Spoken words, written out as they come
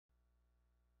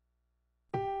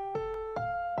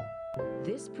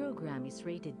This program is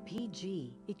rated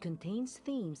PG. It contains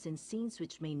themes and scenes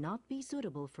which may not be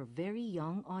suitable for very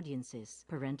young audiences.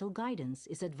 Parental guidance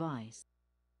is advised.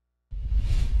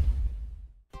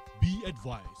 Be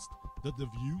advised that the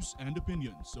views and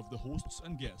opinions of the hosts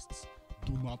and guests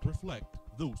do not reflect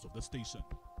those of the station.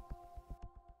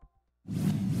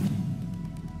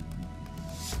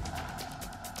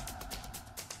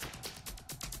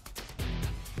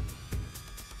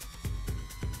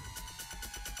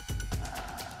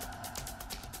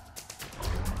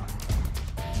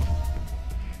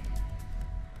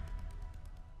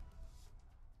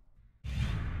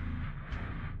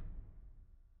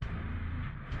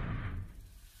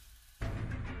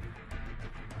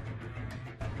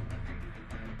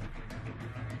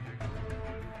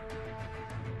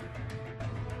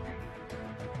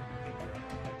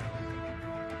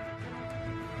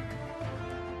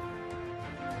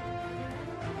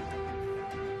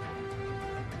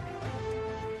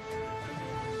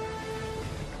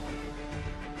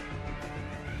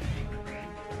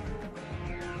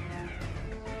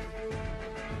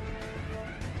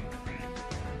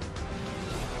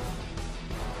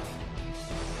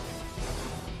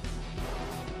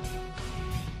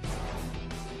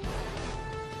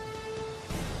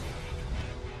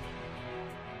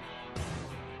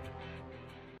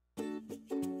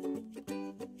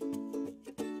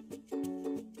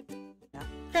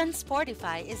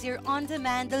 Transportify is your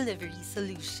on-demand delivery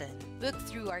solution. Book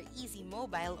through our easy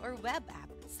mobile or web app.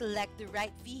 Select the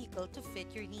right vehicle to fit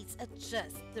your needs at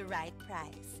just the right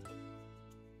price.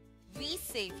 We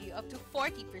save you up to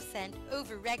 40%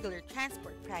 over regular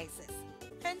transport prices.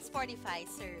 Transportify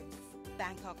serves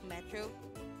Bangkok Metro,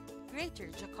 Greater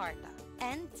Jakarta,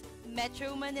 and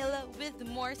Metro Manila with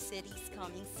more cities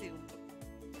coming soon.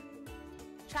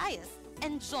 Try us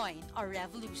and join our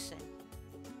revolution.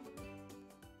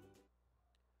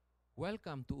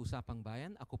 Welcome to Usapang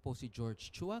Bayan. Ako po si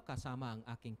George Chua kasama ang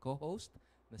aking co-host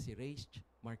na si Rach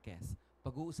Marquez.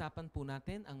 Pag-uusapan po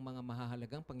natin ang mga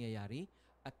mahahalagang pangyayari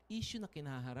at issue na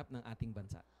kinaharap ng ating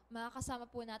bansa. Makakasama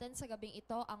po natin sa gabing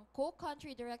ito ang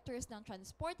co-country directors ng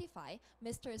Transportify,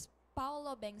 Mr.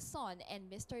 Paulo Bengson and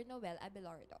Mr. Noel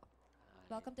Abelardo.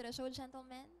 Welcome to the show,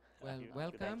 gentlemen. Well,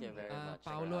 welcome, Thank you very much.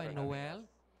 Paulo and Noel.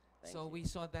 Thank So you. we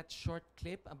saw that short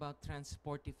clip about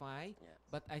Transportify, Yes.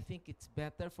 but I think it's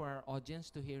better for our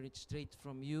audience to hear it straight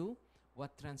from you,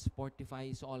 what Transportify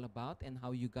is all about and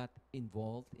how you got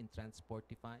involved in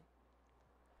Transportify.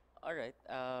 All right.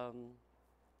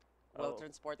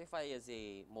 Transportify is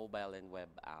a mobile and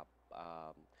web app.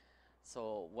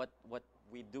 So what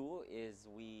we do is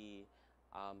we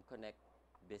connect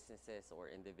businesses or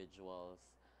individuals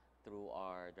through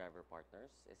our driver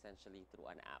partners, essentially through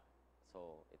an app.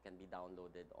 So it can be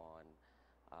downloaded on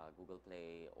Google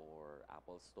Play or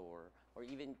Apple Store, or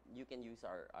even you can use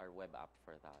our web app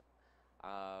for that.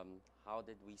 How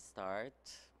did we start,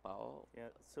 Pao?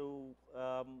 Yeah, so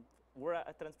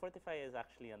Transportify is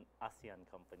actually an ASEAN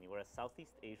company. We're a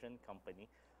Southeast Asian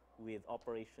company with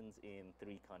operations in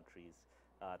 3 countries,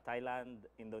 Thailand,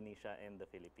 Indonesia, and the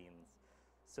Philippines.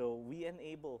 So we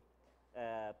enable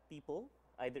people,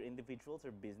 either individuals or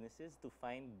businesses, to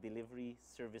find delivery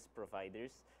service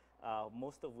providers,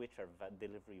 most of which are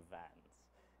delivery vans.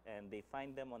 And they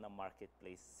find them on a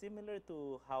marketplace, similar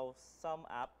to how some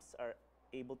apps are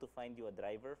able to find you a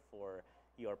driver for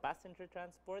your passenger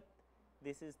transport.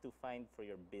 This is to find for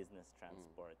your business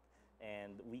transport.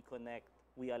 And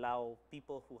we allow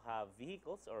people who have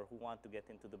vehicles or who want to get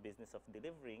into the business of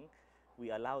delivering, we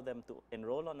allow them to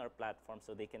enroll on our platform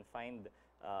so they can find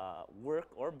work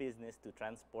or business to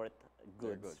transport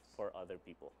goods for other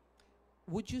people.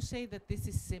 Would you say that this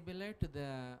is similar to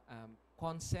the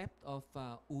concept of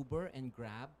Uber and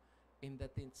Grab, in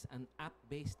that it's an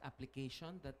app-based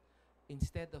application that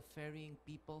instead of ferrying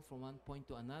people from one point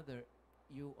to another,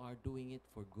 you are doing it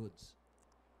for goods?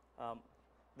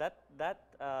 That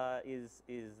is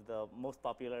the most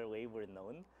popular way we're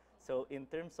known. So in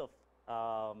terms of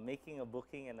making a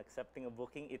booking and accepting a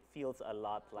booking, it feels a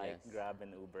lot like Grab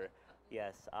and Uber.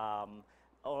 Yes.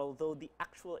 Although the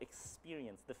actual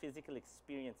experience, the physical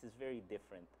experience is very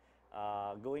different.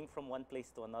 Going from one place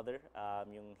to another,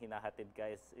 yung hinahatid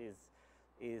guys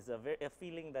is a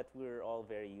feeling that we're all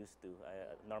very used to.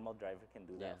 A normal driver can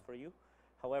do that for you.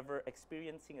 However,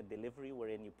 experiencing a delivery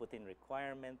wherein you put in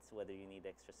requirements, whether you need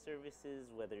extra services,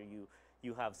 whether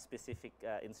you have specific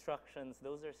instructions,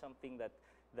 those are something that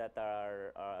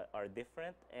are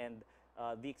different, and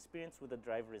the experience with the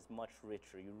driver is much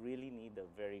richer. You really need a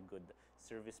very good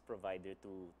service provider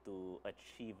to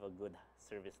achieve a good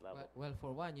service level. Well,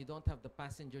 for one, you don't have the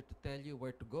passenger to tell you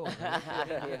where to go.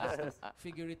 Right? He has to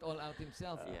figure it all out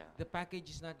himself. Yeah. The package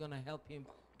is not going to help him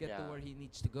get to Yeah. where he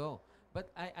needs to go.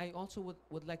 But I also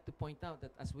would like to point out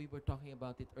that as we were talking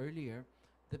about it earlier,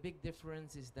 the big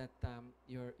difference is that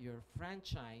your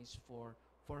franchise for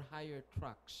hire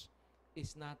trucks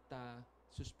is not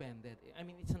suspended. I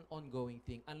mean, it's an ongoing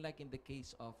thing, unlike in the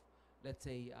case of, let's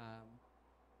say,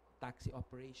 taxi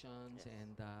operations Yes.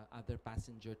 and other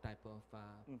passenger type of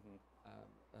Mhm.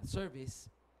 service.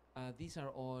 These are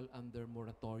all under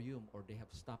moratorium, or they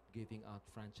have stopped giving out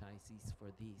franchises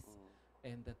for these.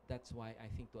 And that's why I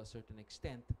think to a certain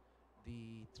extent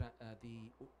the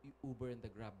Uber and the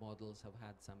Grab models have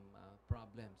had some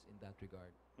problems in that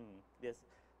regard. Yes,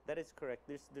 that is correct.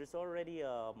 There's already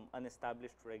an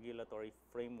established regulatory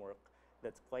framework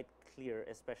that's quite clear,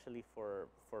 especially for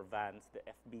vans, the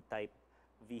FB type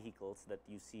vehicles that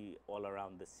you see all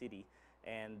around the city.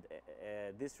 And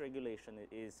this regulation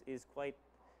is quite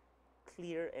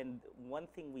clear. And one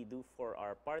thing we do for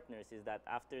our partners is that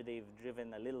after they've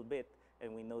driven a little bit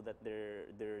and we know that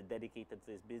they're dedicated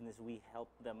to this business, we help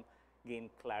them gain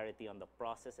clarity on the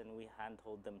process, and we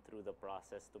handhold them through the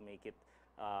process to make it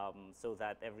so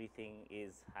that everything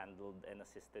is handled and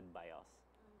assisted by us.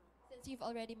 Since you've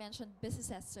already mentioned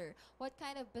businesses, sir, what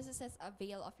kind of businesses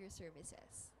avail of your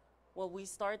services? Well, we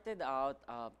started out,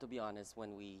 to be honest,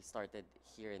 when we started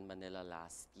here in Manila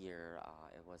last year,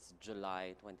 it was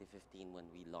July 2015 when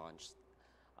we launched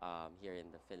here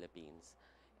in the Philippines.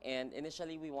 And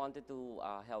initially, we wanted to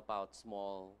help out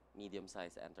small,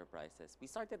 medium-sized enterprises. We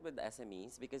started with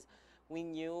SMEs because we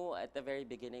knew at the very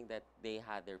beginning that they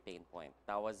had their pain point.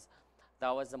 That was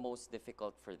the most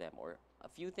difficult for them. Or a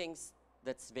few things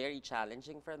that's very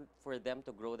challenging for them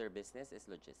to grow their business is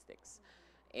logistics.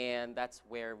 And that's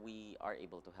where we are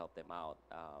able to help them out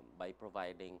by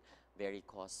providing very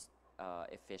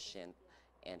cost-efficient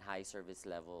and high service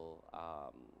level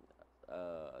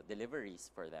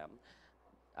deliveries for them.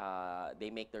 They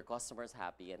make their customers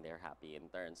happy and they're happy in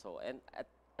turn. So, and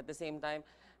at the same time,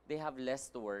 they have less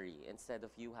to worry instead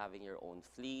of you having your own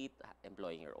fleet,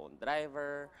 employing your own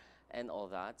driver, and all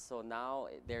that. So now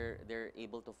they're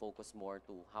able to focus more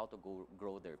to how to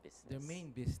grow their business. Their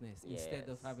main business instead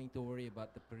of Yes. having to worry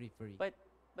about the periphery. But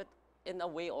in a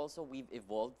way also we've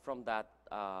evolved from that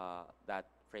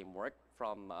framework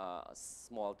from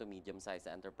small to medium-sized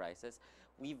enterprises.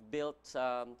 We've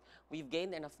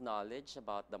gained enough knowledge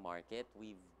about the market.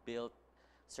 We've built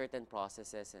certain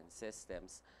processes and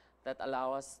systems that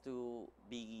allow us to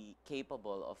be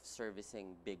capable of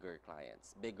servicing bigger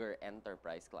clients, bigger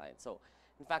enterprise clients. So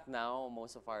in fact now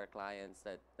most of our clients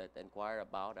that inquire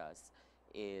about us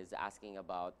is asking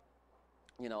about,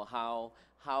 you know, how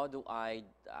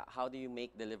do you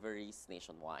make deliveries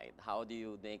nationwide? How do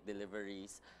you make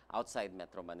deliveries outside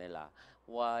Metro Manila?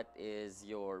 What is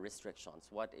your restrictions?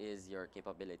 What is your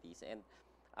capabilities? And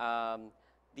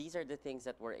these are the things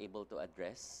that we're able to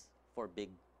address for big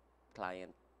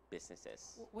client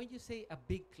businesses. When you say a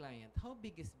big client, how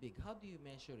big is big? How do you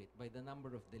measure it? By the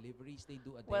number of deliveries they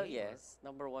do a day? Well, or- yes.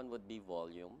 Number one would be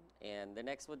volume, and the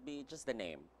next would be just the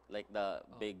name, like the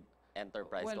big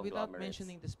enterprise Well, without conglomerates.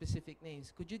 mentioning the specific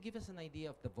names, could you give us an idea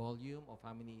of the volume of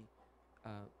how many,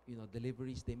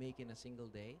 deliveries they make in a single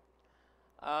day?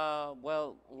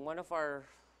 Well, one of our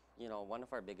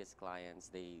biggest clients,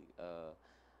 they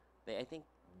I think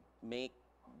make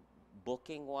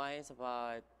booking wise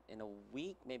about in a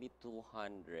week maybe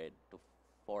 200 to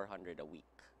 400 a week.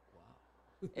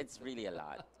 Wow. It's really a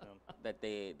lot that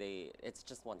it's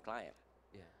just one client.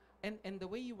 Yeah. And the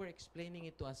way you were explaining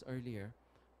it to us earlier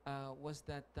was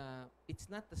that it's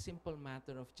not the simple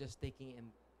matter of just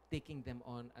taking them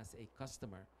on as a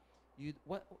customer. You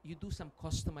do some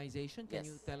customization. Can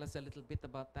you Yes. tell us a little bit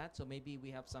about that? So maybe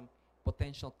we have some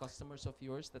potential customers of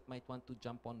yours that might want to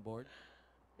jump on board.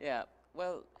 Yeah.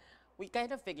 Well, we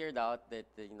kind of figured out that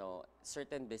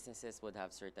certain businesses would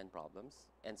have certain problems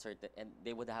and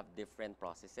they would have different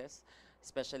processes,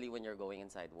 especially when you're going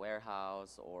inside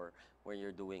warehouse or when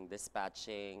you're doing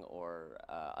dispatching or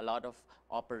a lot of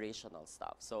operational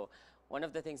stuff. So one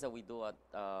of the things that we do at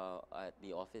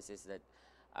the office is that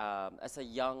as a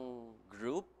young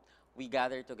group, we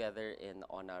gather together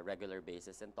on a regular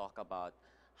basis and talk about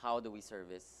how do we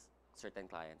service certain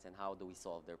clients and how do we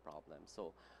solve their problems.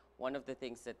 So one of the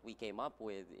things that we came up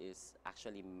with is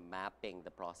actually mapping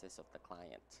the process of the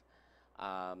client.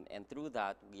 And through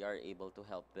that, we are able to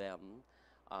help them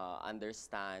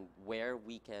understand where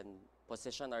we can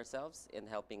position ourselves in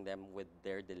helping them with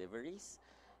their deliveries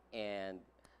and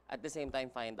at the same time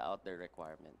find out their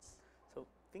requirements. So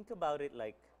think about it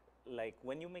like like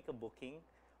when you make a booking,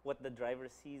 what the driver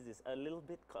sees is a little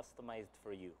bit customized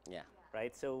for you. Yeah.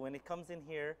 Right? So when it comes in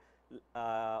here,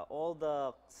 all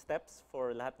the steps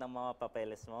for lahat ng mga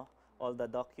papeles mo, all the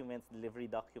documents, delivery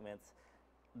documents,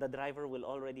 the driver will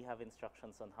already have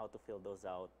instructions on how to fill those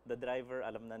out. The driver,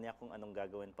 alam na niya kung anong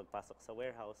gagawin pagpasok sa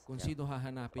warehouse. Kung sino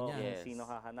hahanapin niya. Yes. Sino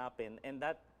hahanapin. And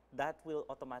that will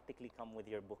automatically come with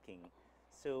your booking.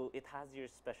 So it has your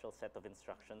special set of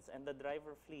instructions. And the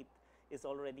driver fleet is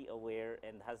already aware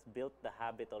and has built the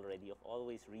habit already of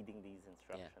always reading these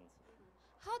instructions.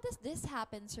 How does this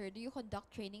happen, sir? Do you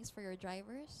conduct trainings for your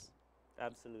drivers?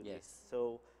 Absolutely. Yes.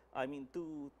 So, I mean,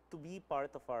 to be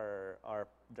part of our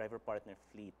driver partner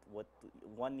fleet, what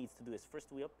one needs to do is first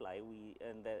we apply,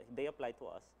 they apply to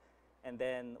us, and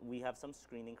then we have some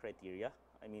screening criteria.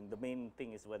 I mean, the main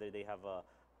thing is whether they have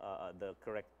the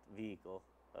correct vehicle.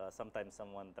 Sometimes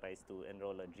someone tries to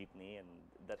enroll a jeepney, and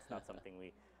that's not something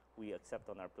we accept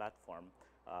on our platform.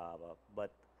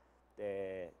 But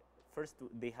first,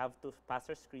 they have to pass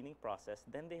our screening process.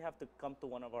 Then they have to come to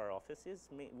one of our offices.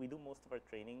 We do most of our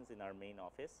trainings in our main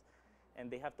office. And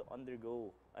they have to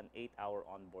undergo an 8-hour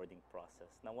onboarding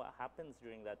process. Now, what happens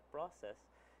during that process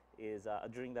is,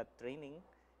 during that training,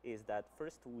 is that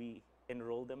first we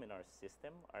enroll them in our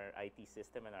system, our IT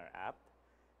system and our app.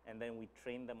 And then we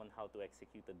train them on how to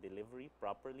execute a delivery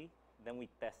properly. Then we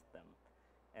test them.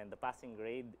 And the passing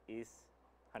grade is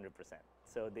 100%.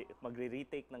 So they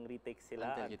magre-retake ng retake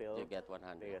sila until you get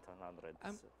 100. they get 100.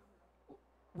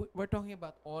 We're talking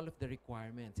about all of the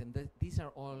requirements, and these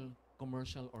are all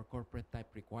commercial or corporate type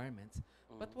requirements.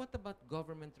 But what about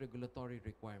government regulatory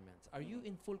requirements? Are you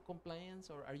in full compliance,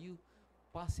 or are you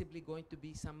possibly going to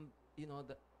be some,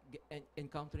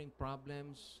 encountering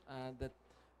problems that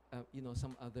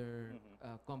some other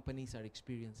companies are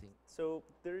experiencing? So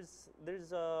there's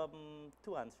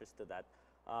two answers to that.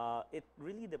 It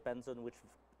really depends on which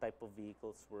type of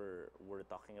vehicles we're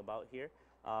talking about here.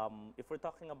 If we're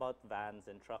talking about vans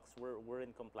and trucks, we're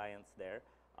in compliance there.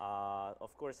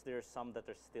 Of course, there are some that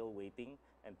are still waiting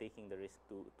and taking the risk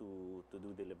to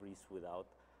do deliveries without.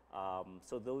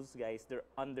 So those guys, they're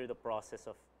under the process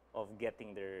of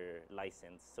getting their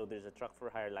license. So there's a truck for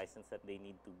hire license that they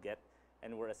need to get,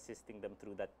 and we're assisting them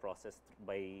through that process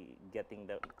by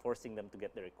forcing them to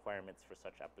get the requirements for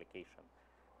such application.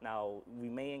 Now, we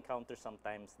may encounter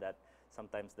sometimes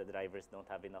the drivers don't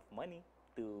have enough money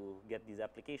to get these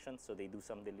applications, so they do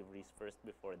some deliveries first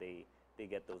before they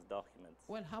get those documents.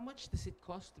 Well, how much does it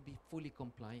cost to be fully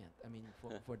compliant? I mean,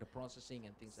 for the processing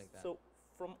and things like that. So,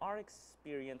 from our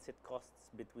experience, it costs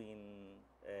between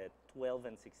 12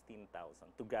 and 16,000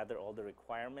 to gather all the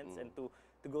requirements and to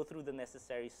go through the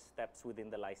necessary steps within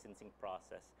the licensing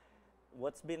process.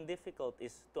 What's been difficult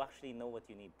is to actually know what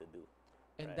you need to do.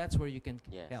 And right? that's where you can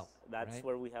help. That's right?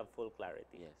 where we have full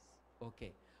clarity. Yes.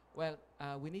 Okay. Well,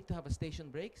 we need to have a station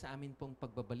break. Sa amin pong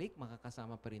pagbabalik,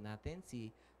 makakasama pa rin natin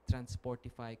si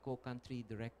Transportify Co-Country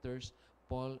Directors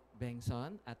Paul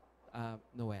Bengson at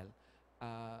Noel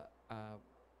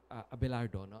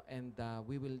Abelardo. No? And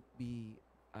we will be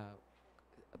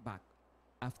back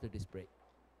after this break.